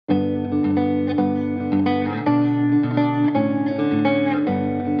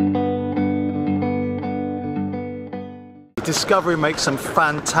Discovery makes some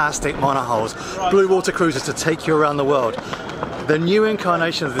fantastic monohulls, blue water cruisers to take you around the world. The new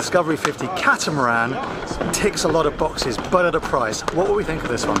incarnation of the Discovery 50 Catamaran ticks a lot of boxes, but at a price. What will we think of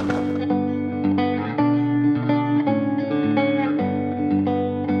this one?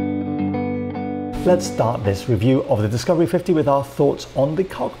 Let's start this review of the Discovery 50 with our thoughts on the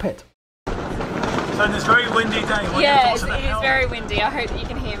cockpit. So in this very windy day, yeah, it is very windy. I hope that you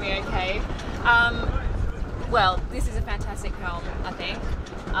can hear me okay. Well, this is a fantastic helm, I think.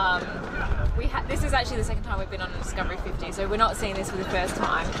 This is actually the second time we've been on a Discovery 50, so we're not seeing this for the first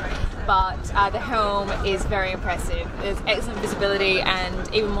time. But the helm is very impressive. There's excellent visibility,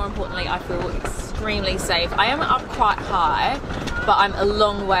 and even more importantly, I feel extremely safe. I am up quite high, but I'm a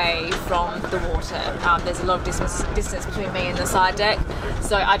long way from the water. There's a lot of distance between me and the side deck,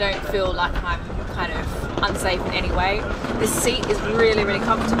 so I don't feel like I'm kind of unsafe in any way. This seat is really, really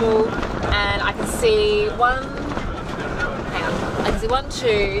comfortable, and I can see I can see 1,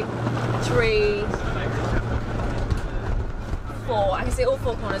 2, 3, 4. I can see all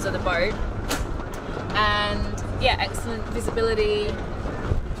 4 corners of the boat, and yeah, excellent visibility,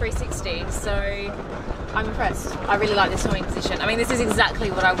 360. So I'm impressed. I really like this swimming position. I mean, this is exactly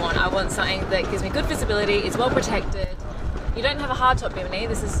what I want. I want something that gives me good visibility, it's well protected. You don't have a hard top bimini,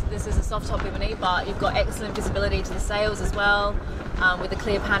 this is a soft top bimini, but you've got excellent visibility to the sails as well, with the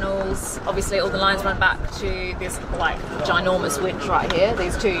clear panels. Obviously all the lines run back to this like ginormous winch right here,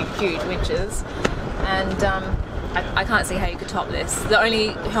 these 2 huge winches, and I can't see how you could top this. The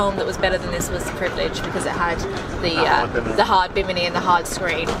only helm that was better than this was the Privilege, because it had the hard bimini and the hard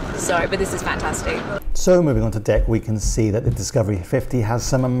screen. So, but this is fantastic. So moving on to deck, we can see that the Discovery 50 has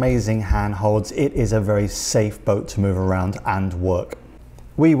some amazing handholds. It is a very safe boat to move around and work.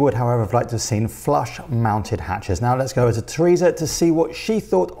 We would, however, have liked to have seen flush mounted hatches. Now let's go over to Teresa to see what she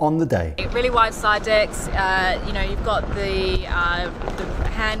thought on the day. Really wide side decks. You know, you've got the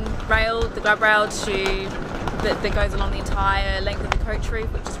handrail, the grab rail that goes along the entire length of the coach roof,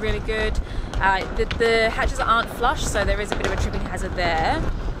 which is really good. The hatches aren't flush, so there is a bit of a tripping hazard there,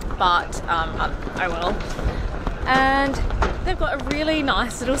 but oh well. And they've got a really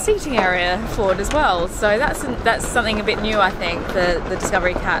nice little seating area forward as well, so that's something a bit new, I think, the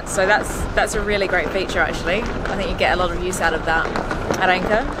Discovery Cat. So that's a really great feature actually. I think you get a lot of use out of that at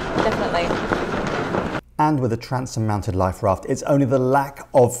anchor, definitely. And with a transom mounted life raft, it's only the lack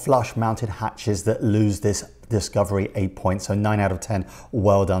of flush mounted hatches that lose this Discovery a point. So 9 out of 10,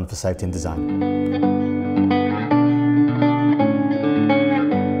 well done for safety and design.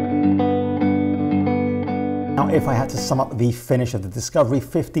 Now, if I had to sum up the finish of the Discovery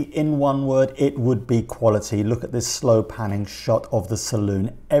 50 in one word, it would be quality. Look at this slow panning shot of the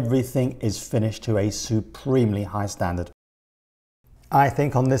saloon. Everything is finished to a supremely high standard. I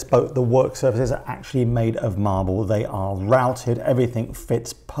think on this boat the work surfaces are actually made of marble. They are routed, everything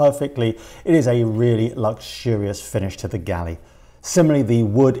fits perfectly. It is a really luxurious finish to the galley. Similarly, the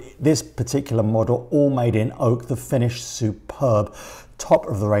wood, this particular model, all made in oak, the finish superb. Top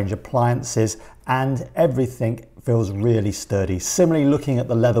of the range appliances, and everything feels really sturdy. Similarly, looking at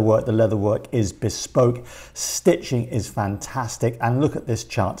the leatherwork is bespoke, stitching is fantastic, and look at this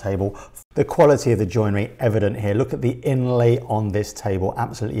chart table. The quality of the joinery evident here. Look at the inlay on this table,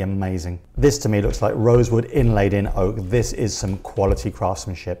 absolutely amazing. This to me looks like rosewood inlaid in oak. This is some quality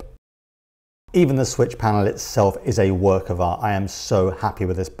craftsmanship. Even the switch panel itself is a work of art. I am so happy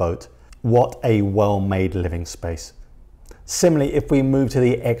with this boat. What a well-made living space. Similarly, if we move to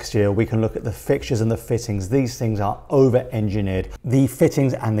the exterior, we can look at the fixtures and the fittings. These things are over-engineered. The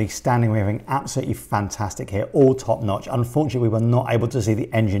fittings and the standing weaving, absolutely fantastic here, all top-notch. Unfortunately, we were not able to see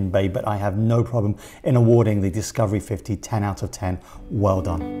the engine bay, but I have no problem in awarding the Discovery 50 10 out of 10. Well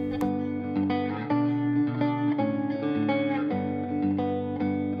done.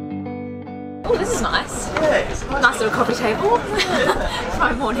 Oh, this is nice. Yeah, it's nice little coffee table.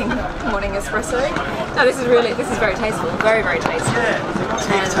 My morning espresso. No, this is very tasteful. Very, very tasteful.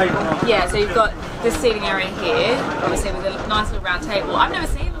 Yeah, yeah, so you've got this seating area here, obviously with a nice little round table. I've never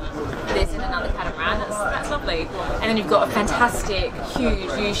seen this in another catamaran. That's lovely. And then you've got a fantastic,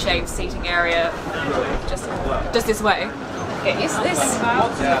 huge U-shaped seating area just this way. Get used to this. This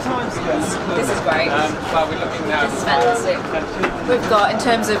is great. This is fantastic. We've got, in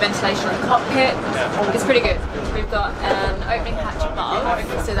terms of ventilation in the cockpit, it's pretty good. We've got an opening hatch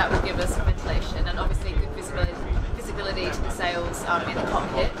above, so that will give us ventilation, and obviously good visibility to the sails in the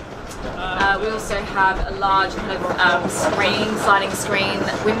cockpit. We also have a large kind of sliding screen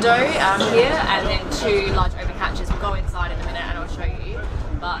window here, and then 2 large open hatches. We'll go inside in a minute and I'll show you.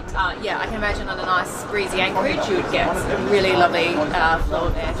 But yeah, I can imagine on a nice breezy anchorage you would get a really lovely flow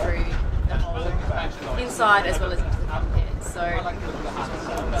of air through the whole inside as well as into the cockpit. so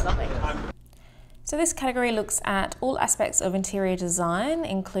it's lovely. So this category looks at all aspects of interior design,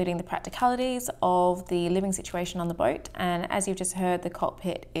 including the practicalities of the living situation on the boat. And as you've just heard, the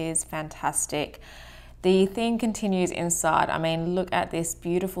cockpit is fantastic. The theme continues inside. I mean, look at this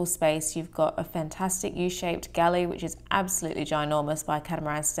beautiful space. You've got a fantastic U-shaped galley, which is absolutely ginormous by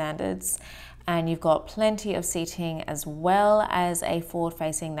Catamaran standards. And you've got plenty of seating as well as a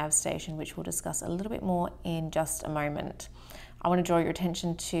forward-facing nav station, which we'll discuss a little bit more in just a moment. I want to draw your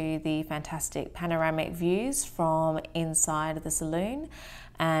attention to the fantastic panoramic views from inside the saloon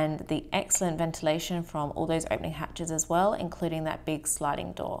and the excellent ventilation from all those opening hatches as well, including that big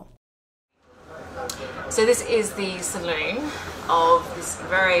sliding door. So this is the saloon of this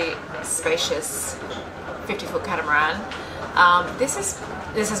very spacious 50-foot catamaran. This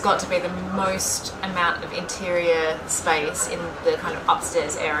has got to be the most amount of interior space in the kind of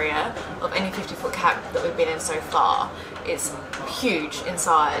upstairs area of any 50-foot cat that we've been in so far. It's huge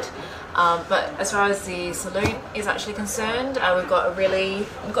inside. But as far as the saloon is actually concerned, we've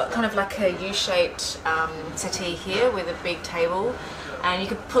got kind of like a U-shaped settee here with a big table, and you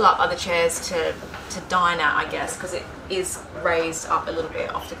could pull up other chairs to dine at, I guess, because it is raised up a little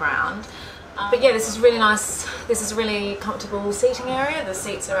bit off the ground. But yeah, this is really nice. This is a really comfortable seating area. The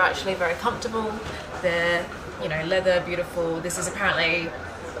seats are actually very comfortable. They're, you know, leather, beautiful. This is apparently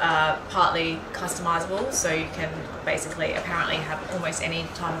partly customizable, so you can basically apparently have almost any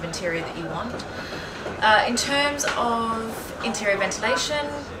type of interior that you want. In terms of interior ventilation,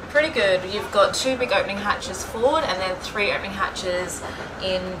 pretty good. You've got 2 big opening hatches forward and then 3 opening hatches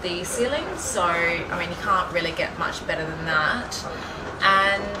in the ceiling, so I mean you can't really get much better than that.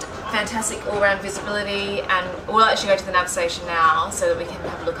 And fantastic all-round visibility, and we'll actually go to the nav station now so that we can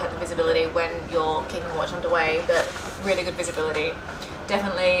have a look at the visibility when you're keeping watch underway, but really good visibility.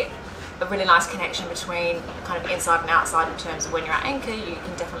 Definitely a really nice connection between kind of inside and outside in terms of when you're at anchor, you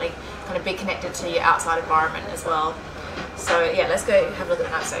can definitely kind of be connected to your outside environment as well. So yeah, let's go have a look at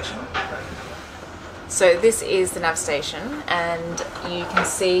the nav station. So this is the nav station, and you can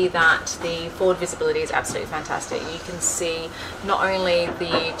see that the forward visibility is absolutely fantastic. You can see not only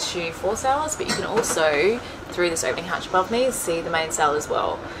the 2 foresailers, but you can also, through this opening hatch above me, see the mainsail as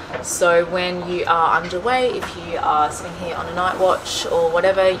well. So when you are underway, if you are sitting here on a night watch or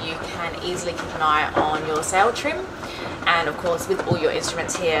whatever, you can easily keep an eye on your sail trim. And of course, with all your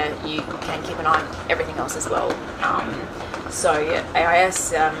instruments here, you can keep an eye on everything else as well. So yeah,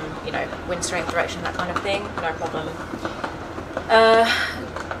 AIS, you know, wind strength, direction, that kind of thing, no problem.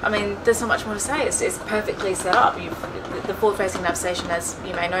 I mean, there's not much more to say. It's perfectly set up. The forward-facing nav station, as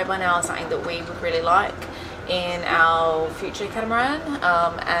you may know by now, is something that we would really like in our future catamaran,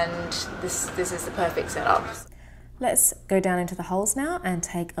 and this is the perfect setup. Let's go down into the hulls now and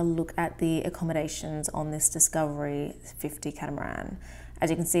take a look at the accommodations on this Discovery 50 catamaran. As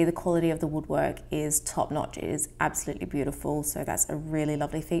you can see, the quality of the woodwork is top notch. It is absolutely beautiful, so that's a really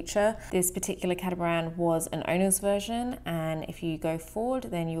lovely feature. This particular catamaran was an owner's version, and if you go forward,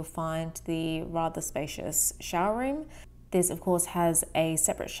 then you'll find the rather spacious shower room. This of course has a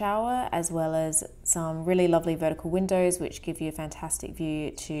separate shower as well as some really lovely vertical windows which give you a fantastic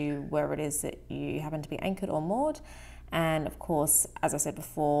view to where it is that you happen to be anchored or moored. And of course, as I said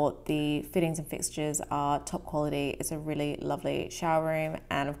before, the fittings and fixtures are top quality. It's a really lovely shower room,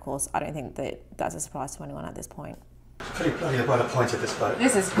 and of course I don't think that that's a surprise to anyone at this point. Pretty bloody well appointed, this boat.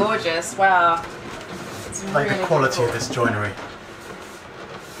 This is gorgeous, wow. It's like really the quality beautiful. of this joinery.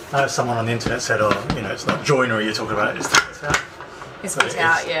 I know someone on the internet said, oh, you know, it's not joinery you're talking about, it's fit out. It's fit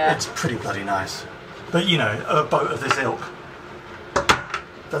out, yeah. It's pretty bloody nice. But you know, a boat of this ilk,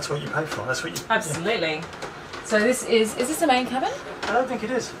 that's what you pay for, that's what you... Absolutely. Yeah. So this is this the main cabin? I don't think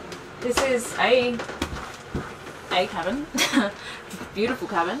it is. This is a cabin, beautiful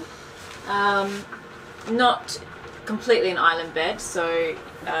cabin. Not completely an island bed, so,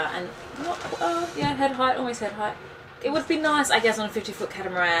 and not, yeah, head height, almost head height. It would be nice, I guess, on a 50-foot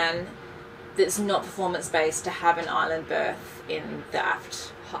catamaran that's not performance-based to have an island berth in the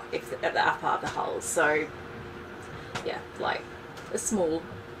aft, at the aft part of the hull. So, yeah, like a small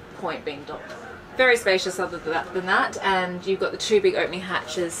point being docked. Very spacious other than that, and you've got the 2 big opening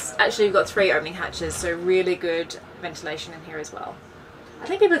hatches. Actually, you've got 3 opening hatches, so really good ventilation in here as well. I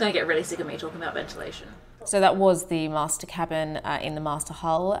think people are going to get really sick of me talking about ventilation. So that was the master cabin in the master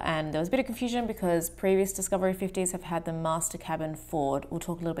hull, and there was a bit of confusion because previous Discovery 50s have had the master cabin forward. We'll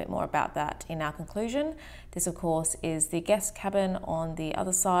talk a little bit more about that in our conclusion. This of course is the guest cabin on the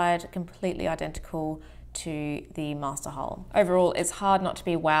other side, completely identical to the master hull. Overall, it's hard not to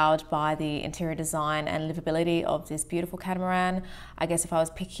be wowed by the interior design and livability of this beautiful catamaran. I guess if I was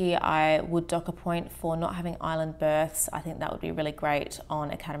picky, I would dock a point for not having island berths. I think that would be really great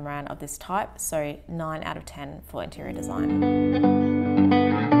on a catamaran of this type. So 9 out of 10 for interior design.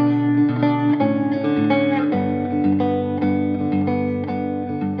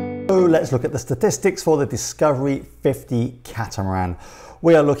 So let's look at the statistics for the Discovery 50 catamaran.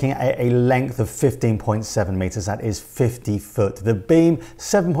 We are looking at a length of 15.7 meters, that is 50 foot. The beam,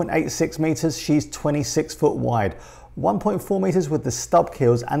 7.86 meters, she's 26 foot wide. 1.4 meters with the stub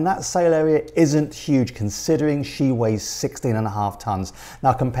keels, and that sail area isn't huge considering she weighs 16.5 tons.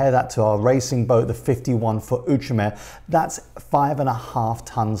 Now compare that to our racing boat, the 51 foot Outremer, that's 5.5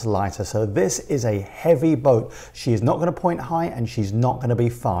 tons lighter. So this is a heavy boat. She is not going to point high and she's not going to be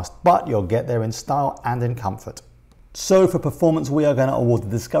fast, but you'll get there in style and in comfort. So for performance, we are going to award the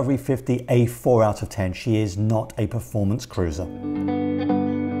Discovery 50 a 4 out of 10. She is not a performance cruiser.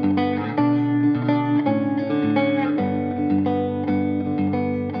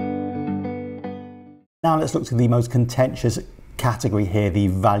 Now let's look to the most contentious category here, the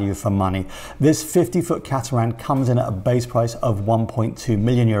value for money. This 50-foot catamaran comes in at a base price of 1.2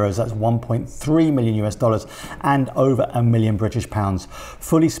 million euros, that's 1.3 million US dollars, and over £1 million British pounds.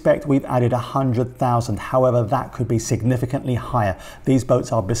 Fully spec'd, we've added 100,000. However, that could be significantly higher. These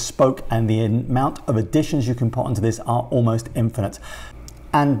boats are bespoke and the amount of additions you can put onto this are almost infinite.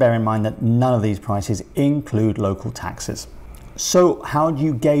 And bear in mind that none of these prices include local taxes. So how do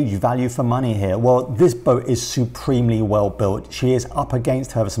you gauge value for money here? Well, this boat is supremely well built. She is up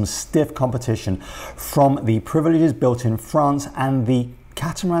against her some stiff competition from the Privileges built in France and the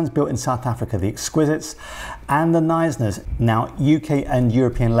catamarans built in South Africa, the Exquisites and the Neisners. Now, UK and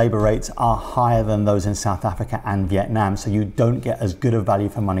European labour rates are higher than those in South Africa and Vietnam, so you don't get as good a value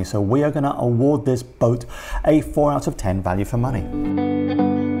for money. So we are going to award this boat a 4 out of 10 value for money.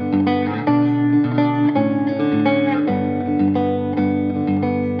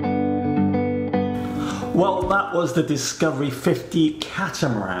 Well, that was the Discovery 50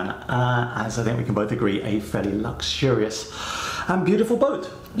 catamaran, as I think we can both agree, a fairly luxurious and beautiful boat.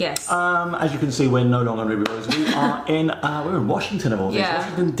 Yes. As you can see, we're no longer in Ruby Rose. We are we're in Washington of all things,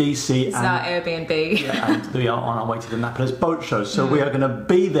 Washington DC. It's our Airbnb. Yeah, and we are on our way to the Annapolis Boat Show. So we are going to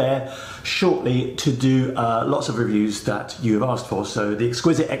be there shortly to do lots of reviews that you have asked for. So the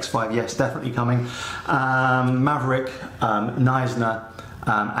Exquisite X5, yes, definitely coming. Maverick, Neisner,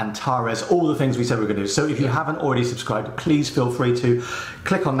 and Tares, all the things we said we were going to do. So if you haven't already subscribed, please feel free to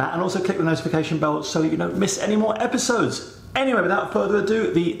click on that and also click the notification bell so you don't miss any more episodes. Anyway, without further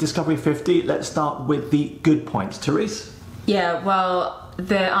ado, the Discovery 50, let's start with the good points. Therese? Yeah, well,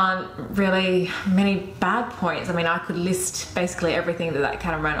 there aren't really many bad points. I mean, I could list basically everything that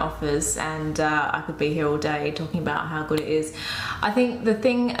catamaran offers, and I could be here all day talking about how good it is. I think the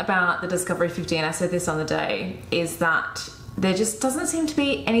thing about the Discovery 50, and I said this on the day, is that there just doesn't seem to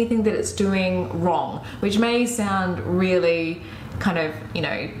be anything that it's doing wrong, which may sound really kind of, you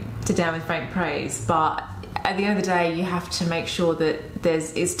know, to down with faint praise, but at the end of the day, you have to make sure that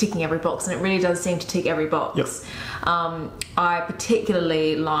it's ticking every box, and it really does seem to tick every box. Yep. I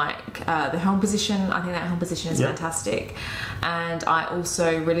particularly like the helm position. I think that helm position is fantastic, and I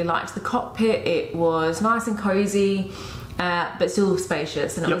also really liked the cockpit. It was nice and cozy, but still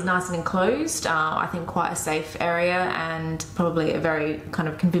spacious, and it was nice and enclosed. I think quite a safe area, and probably a very kind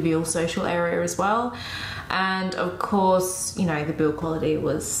of convivial social area as well. And of course, you know, the build quality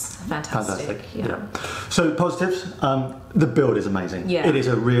was fantastic. Yeah. So positives, the build is amazing. Yeah. It is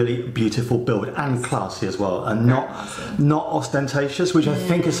a really beautiful build and classy as well, and not ostentatious, which I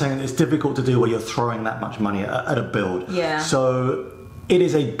think is something that's difficult to do where you're throwing that much money at a build. Yeah. So it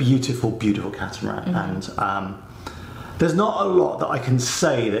is a beautiful, beautiful catamaran, and there's not a lot that I can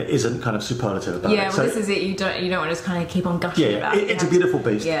say that isn't kind of superlative about it. Yeah, well, so this is it. You don't want to just kind of keep on gushing about it. It's a beautiful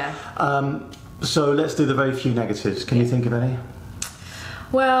beast. Yeah. So let's do the very few negatives. Can you think of any?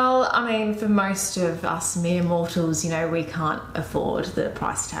 Well, I mean, for most of us mere mortals, you know, we can't afford the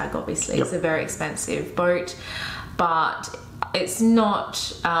price tag, obviously. It's a very expensive boat, but it's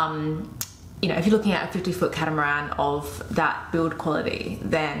not, you know, if you're looking at a 50-foot catamaran of that build quality,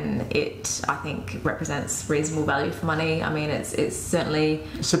 then it, I think, represents reasonable value for money. I mean, it's certainly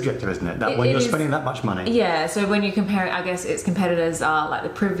subjective, isn't it? That when you're spending that much money. Yeah, so when you compare it, I guess its competitors are like the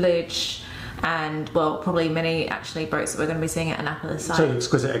Privilege, and well, probably many actually boats that we're going to be seeing at Annapolis. So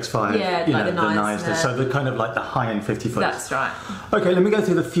Exquisite X5, yeah, you like know, the Neisner, so the kind of like the high-end 50 foot. That's right. Okay, let me go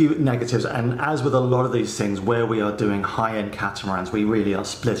through the few negatives, and as with a lot of these things where we are doing high-end catamarans, we really are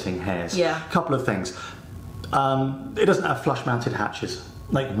splitting hairs. Yeah. A couple of things. It doesn't have flush-mounted hatches.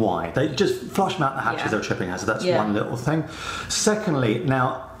 Like, why? They just flush them out the hatches, they were tripping hazard. That's one little thing. Secondly,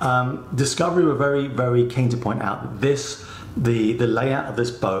 now, Discovery were very, very keen to point out that the layout of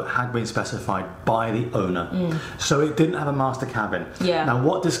this boat had been specified by the owner, so it didn't have a master cabin. Now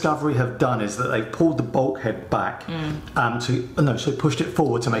what Discovery have done is that they've pulled the bulkhead back so pushed it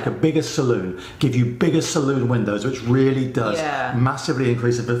forward to make a bigger saloon, give you bigger saloon windows, which really does massively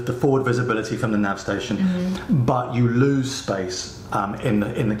increase the forward visibility from the nav station, but you lose space in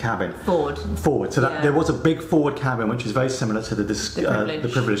the cabin. Forward. So that there was a big forward cabin, which is very similar to the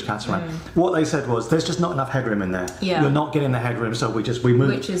privileged Catamaran. What they said was, there's just not enough headroom in there. You're not getting the headroom, so we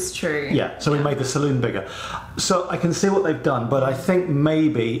moved. Which is true. So we made the saloon bigger. So I can see what they've done, but I think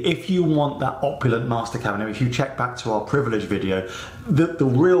maybe if you want that opulent master cabin, if you check back to our privilege video, the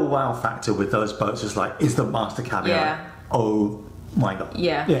real wow factor with those boats is the master cabin. Like, oh my God.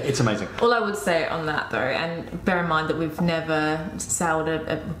 Yeah, it's amazing. All I would say on that though, and bear in mind that we've never sailed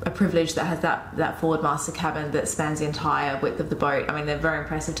a privilege that has that forward master cabin that spans the entire width of the boat. I mean, they're very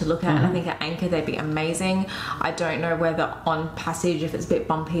impressive to look at, and I think at anchor they'd be amazing. I don't know whether on passage, if it's a bit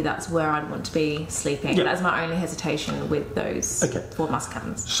bumpy, that's where I'd want to be sleeping. That's my only hesitation with those forward master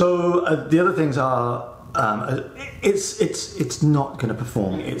cabins. So the other things are, it's not going to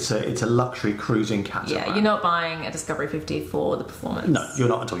perform. It's a luxury cruising catamaran. Yeah, you're not buying a Discovery 50 for the performance. No, you're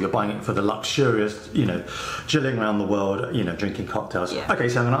not at all. You're buying it for the luxurious, chilling around the world, drinking cocktails. Okay,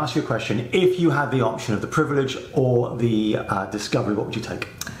 so I'm going to ask you a question. If you had the option of the Privilege or the Discovery, what would you take?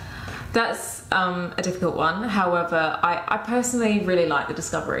 That's a difficult one. However, I personally really like the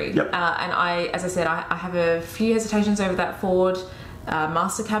Discovery. And as I said, I have a few hesitations over that forward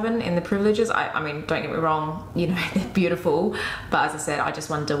master cabin in the privileges. I mean, don't get me wrong, they're beautiful, but as I said, I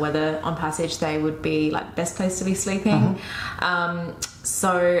just wonder whether on passage they would be like the best place to be sleeping.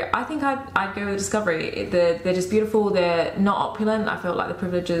 So I think I'd go with the Discovery. They're just beautiful. They're not opulent. I felt like the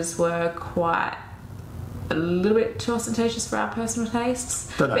privileges were quite a little bit too ostentatious for our personal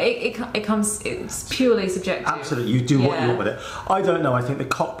tastes. But it's purely subjective. Absolutely, you do what you want with it. I don't know. I think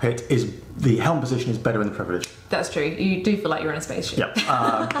the helm position is better in the privilege. That's true. You do feel like you're in a spaceship.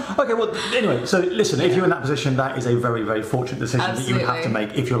 Okay, well, anyway, so listen, if you're in that position, that is a very, very fortunate decision that you would have to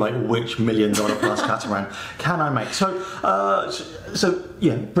make if you're like, which $1 million plus catamaran can I make? So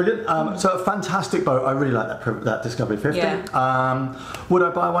yeah, brilliant. So a fantastic boat. I really like that Discovery 50. Would I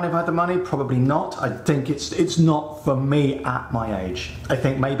buy one if I had the money? Probably not. I think it's not for me at my age. I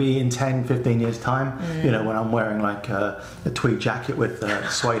think maybe in 10, 15 years time, when I'm wearing like a tweed jacket with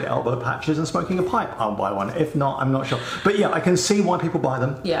suede elbow patches and smoking a pipe, I'll buy one. If not, I'm not sure. But yeah, I can see why people buy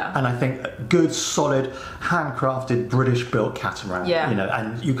them. And I think a good, solid, handcrafted, British-built catamaran.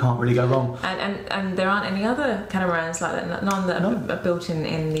 And you can't really go wrong. And there aren't any other catamarans like that. None that are built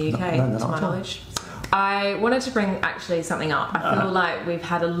in the UK, to my knowledge. I wanted to bring actually something up. I feel like we've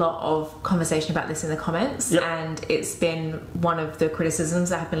had a lot of conversation about this in the comments, and it's been one of the criticisms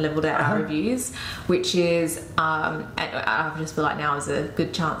that have been levelled at our reviews, which is, and I just feel like now is a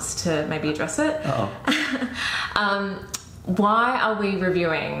good chance to maybe address it. Why are we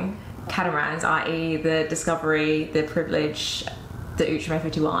reviewing catamarans, i.e. the Discovery, the Privilege, the Ultra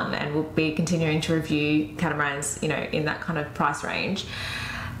 51, and we'll be continuing to review catamarans, in that kind of price range,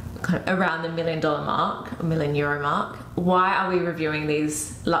 kind of around the $1 million mark, €1 million mark. Why are we reviewing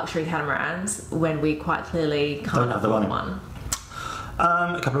these luxury catamarans when we quite clearly can't afford one?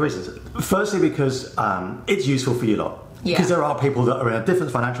 A couple of reasons. Firstly, because it's useful for you lot. Because there are people that are in a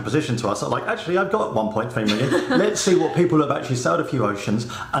different financial position to us that are like, actually, I've got 1.3 million. Let's see what people who have actually sailed a few oceans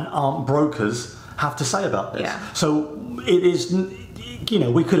and aren't brokers have to say about this. So it is,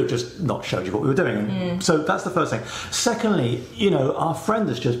 we could have just not showed you what we were doing. So that's the first thing. Secondly, our friend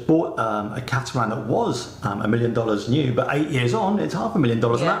has just bought a catamaran that was $1 million new, but 8 years on, it's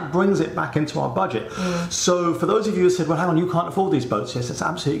 $500,000, and that brings it back into our budget. So for those of you who said, well, hang on, you can't afford these boats, yes, that's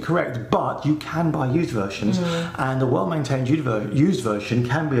absolutely correct, but you can buy used versions, and a well-maintained used version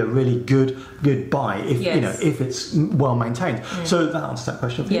can be a really good buy if it's well maintained. So that answers that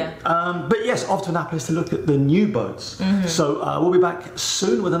question for you. But yes, off to Annapolis to look at the new boats. So we'll be back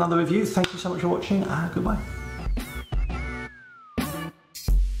soon with another review. Thank you so much for watching. Goodbye.